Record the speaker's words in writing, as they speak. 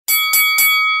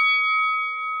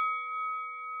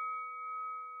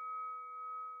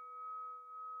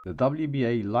The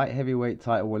WBA light heavyweight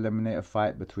title eliminator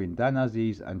fight between Dan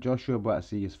Azeez and Joshua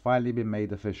Buatsi has finally been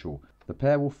made official. The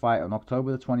pair will fight on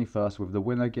October the 21st, with the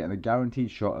winner getting a guaranteed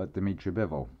shot at Dimitry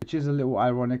Bivol. Which is a little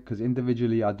ironic because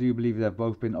individually I do believe they've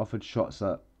both been offered shots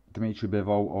at Dimitry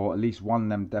Bivol, or at least one of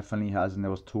them definitely has, and there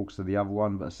was talks to the other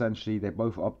one, but essentially they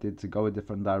both opted to go a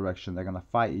different direction. They're going to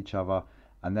fight each other,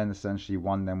 and then essentially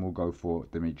one of them will go for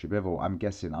Dimitry Bivol, I'm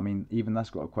guessing. I mean, even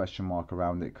that's got a question mark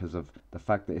around it because of the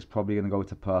fact that it's probably going to go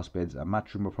to purse bids, and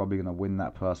Matchroom are probably going to win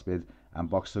that purse bid,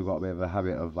 and Boxer got a bit of a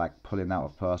habit of like pulling out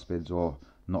of purse bids or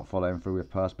not following through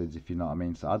with purse bids, if you know what I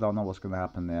mean. So I don't know what's going to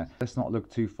happen there. Let's not look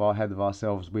too far ahead of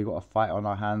ourselves. We got a fight on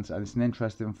our hands, and it's an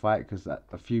interesting fight because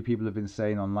a few people have been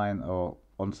saying online or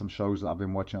on some shows that I've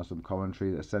been watching on some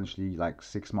commentary that essentially like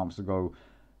 6 months ago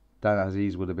Dan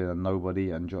Azeez would have been a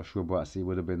nobody and Joshua Buatsi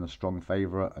would have been a strong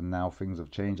favourite, and now things have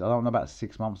changed. I don't know about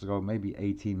 6 months ago, maybe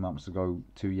 18 months ago,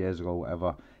 2 years ago,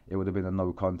 whatever. It would have been a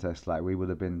no contest. Like, we would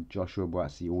have been Joshua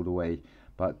Buatsi all the way.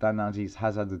 But Dan Azeez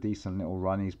has had a decent little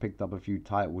run. He's picked up a few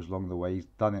titles along the way. He's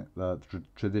done it the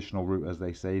traditional route, as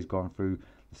they say. He's gone through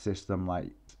the system,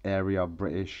 like area,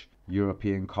 British,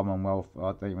 European, Commonwealth.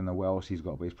 I don't even know what else he's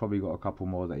got, but he's probably got a couple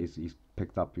more that he's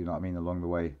picked up, you know what I mean, along the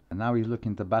way. And now he's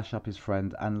looking to bash up his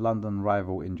friend and London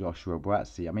rival in Joshua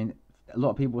Buatsi. I mean, a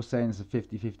lot of people are saying it's a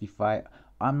 50-50 fight.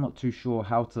 I'm not too sure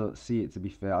how to see it, to be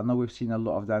fair. I know we've seen a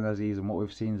lot of Dan Azeez, and what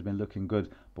we've seen has been looking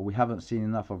good, but we haven't seen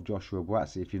enough of Joshua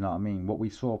Buatsi, if you know what I mean. What we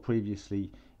saw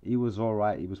previously, he was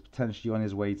alright. He was potentially on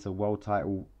his way to world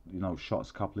title, you know, shots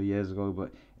a couple of years ago, but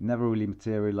it never really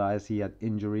materialised. He had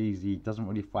injuries. He doesn't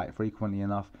really fight frequently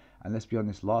enough. And let's be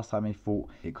honest, last time he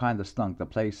fought, it kind of stunk the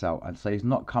place out. And so he's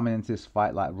not coming into this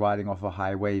fight like riding off a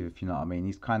high wave, if you know what I mean.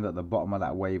 He's kind of at the bottom of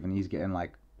that wave, and he's getting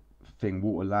like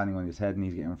water landing on his head, and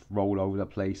he's getting rolled over the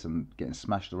place and getting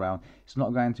smashed around. It's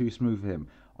not going too smooth for him.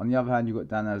 On the other hand, you've got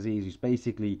Dan Azeez, who's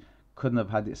basically couldn't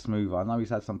have had it smoother. I know he's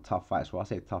had some tough fights. Well, I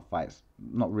say tough fights,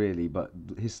 not really, but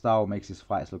his style makes his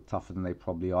fights look tougher than they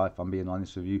probably are, if I'm being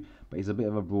honest with you. But he's a bit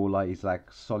of a brawler. He's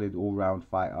like solid all-round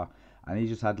fighter, and he's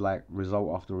just had like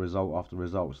result after result after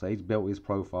result. So he's built his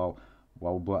profile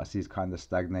while Buatsi's kind of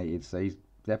stagnated. So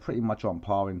they're pretty much on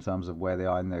par in terms of where they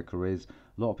are in their careers.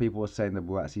 A lot of people are saying that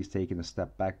Buatsi's taking a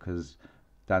step back because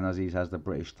Dan Azeez has the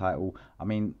British title. I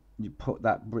mean, you put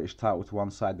that British title to one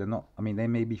side, they're not, I mean, they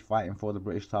may be fighting for the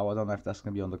British title. I don't know if that's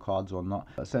going to be on the cards or not.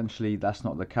 But essentially, that's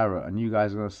not the carrot. And you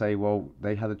guys are going to say, well,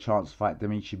 they had a chance to fight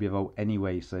Dimitry Bivol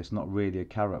anyway, so it's not really a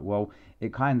carrot. Well,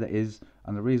 it kind of is.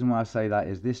 And the reason why I say that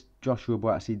is this Joshua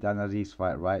Buatsi Dan Azeez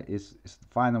fight, right, it's the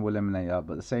final eliminator,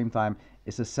 but at the same time,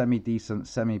 it's a semi-decent,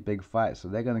 semi-big fight. So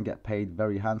they're going to get paid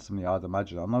very handsomely, I'd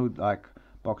imagine. I know, like,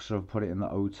 Boxer have put it in the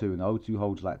O2, and the O2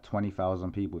 holds like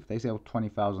 20,000 people. If they sell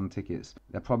 20,000 tickets,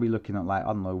 they're probably looking at like,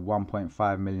 I don't know,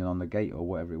 1.5 million on the gate or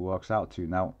whatever it works out to.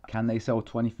 Now, can they sell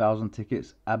 20,000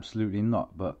 tickets? Absolutely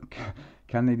not. But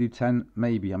can they do 10?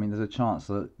 Maybe. I mean, there's a chance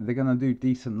that they're going to do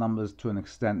decent numbers to an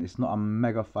extent. It's not a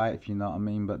mega fight, if you know what I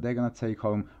mean, but they're going to take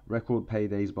home record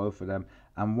paydays, both of them.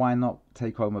 And why not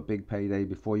take home a big payday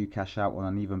before you cash out on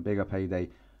an even bigger payday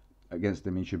against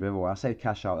Dimitry Bivol? I say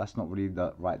cash out, that's not really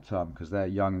the right term, because they're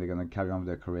young, they're going to carry on with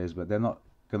their careers, but they're not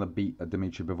going to beat a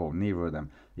Dimitry Bivol, neither of them.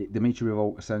 Dimitry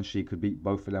Bivol essentially could beat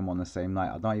both of them on the same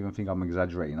night. I don't even think I'm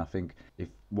exaggerating. I think if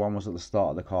one was at the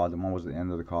start of the card and one was at the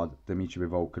end of the card, Dimitry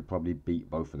Bivol could probably beat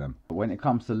both of them. But when it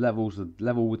comes to levels, the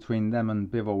level between them and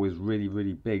Bivol is really,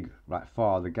 really big, right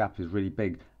far, the gap is really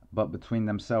big. But between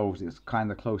themselves, it's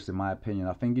kind of close in my opinion.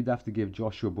 I think you'd have to give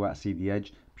Joshua Buatsi the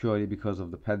edge, purely because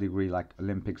of the pedigree, like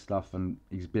Olympic stuff, and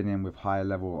he's been in with higher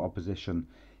level opposition,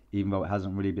 even though it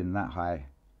hasn't really been that high.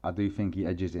 I do think he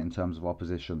edges it in terms of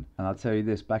opposition. And I'll tell you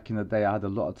this, back in the day, I had a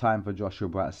lot of time for Joshua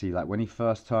Buatsi. Like when he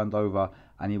first turned over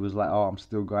and he was like, oh, I'm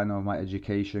still going on my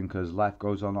education because life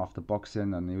goes on after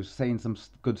boxing, and he was saying some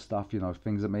good stuff, you know,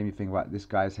 things that made me think, right, this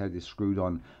guy's head is screwed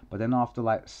on. But then after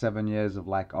like 7 years of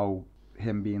like, oh,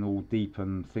 him being all deep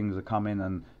and things are coming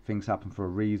and things happen for a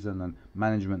reason and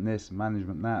management this,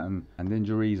 management that, and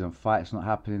injuries and fights not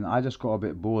happening, I just got a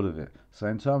bit bored of it. So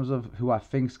in terms of who I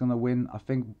think's going to win, I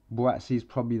think Buatsi's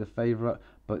probably the favourite,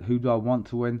 but who do I want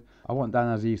to win? I want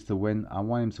Dan Azeez to win. I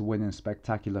want him to win in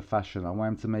spectacular fashion. I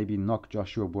want him to maybe knock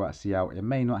Joshua Buatsi out. It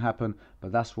may not happen,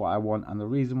 but that's what I want. And the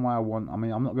reason why I want, I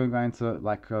mean, I'm not going to go into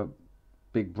like a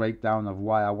big breakdown of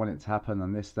why I want it to happen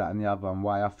and this, that and the other, and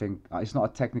why I think it's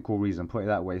not a technical reason, put it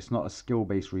that way. It's not a skill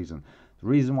based reason. The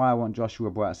reason why I want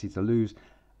Joshua Buatsi to lose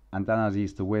and Dan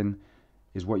Azeez to win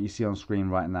is what you see on screen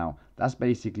right now. That's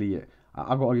basically it.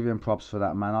 I got to give him props for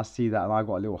that, man. I see that and I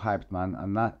got a little hyped, man,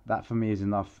 and that for me is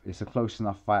enough. It's a close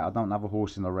enough fight. I don't have a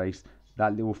horse in the race.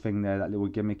 That little thing there, that little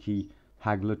gimmicky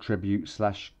haggler tribute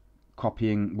slash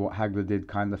copying what Hagler did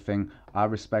kind of thing. I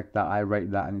respect that, I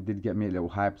rate that, and it did get me a little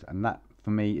hyped, and that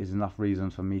for me is enough reason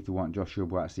for me to want Joshua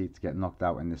Buatsi to get knocked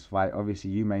out in this fight. Obviously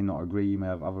you may not agree, you may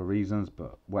have other reasons,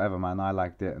 but whatever, man, I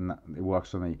liked it and it works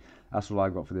for me. That's all I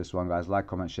got for this one, guys. Like,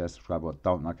 comment, share, subscribe, but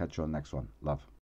don't. I'll catch you on the next one. Love.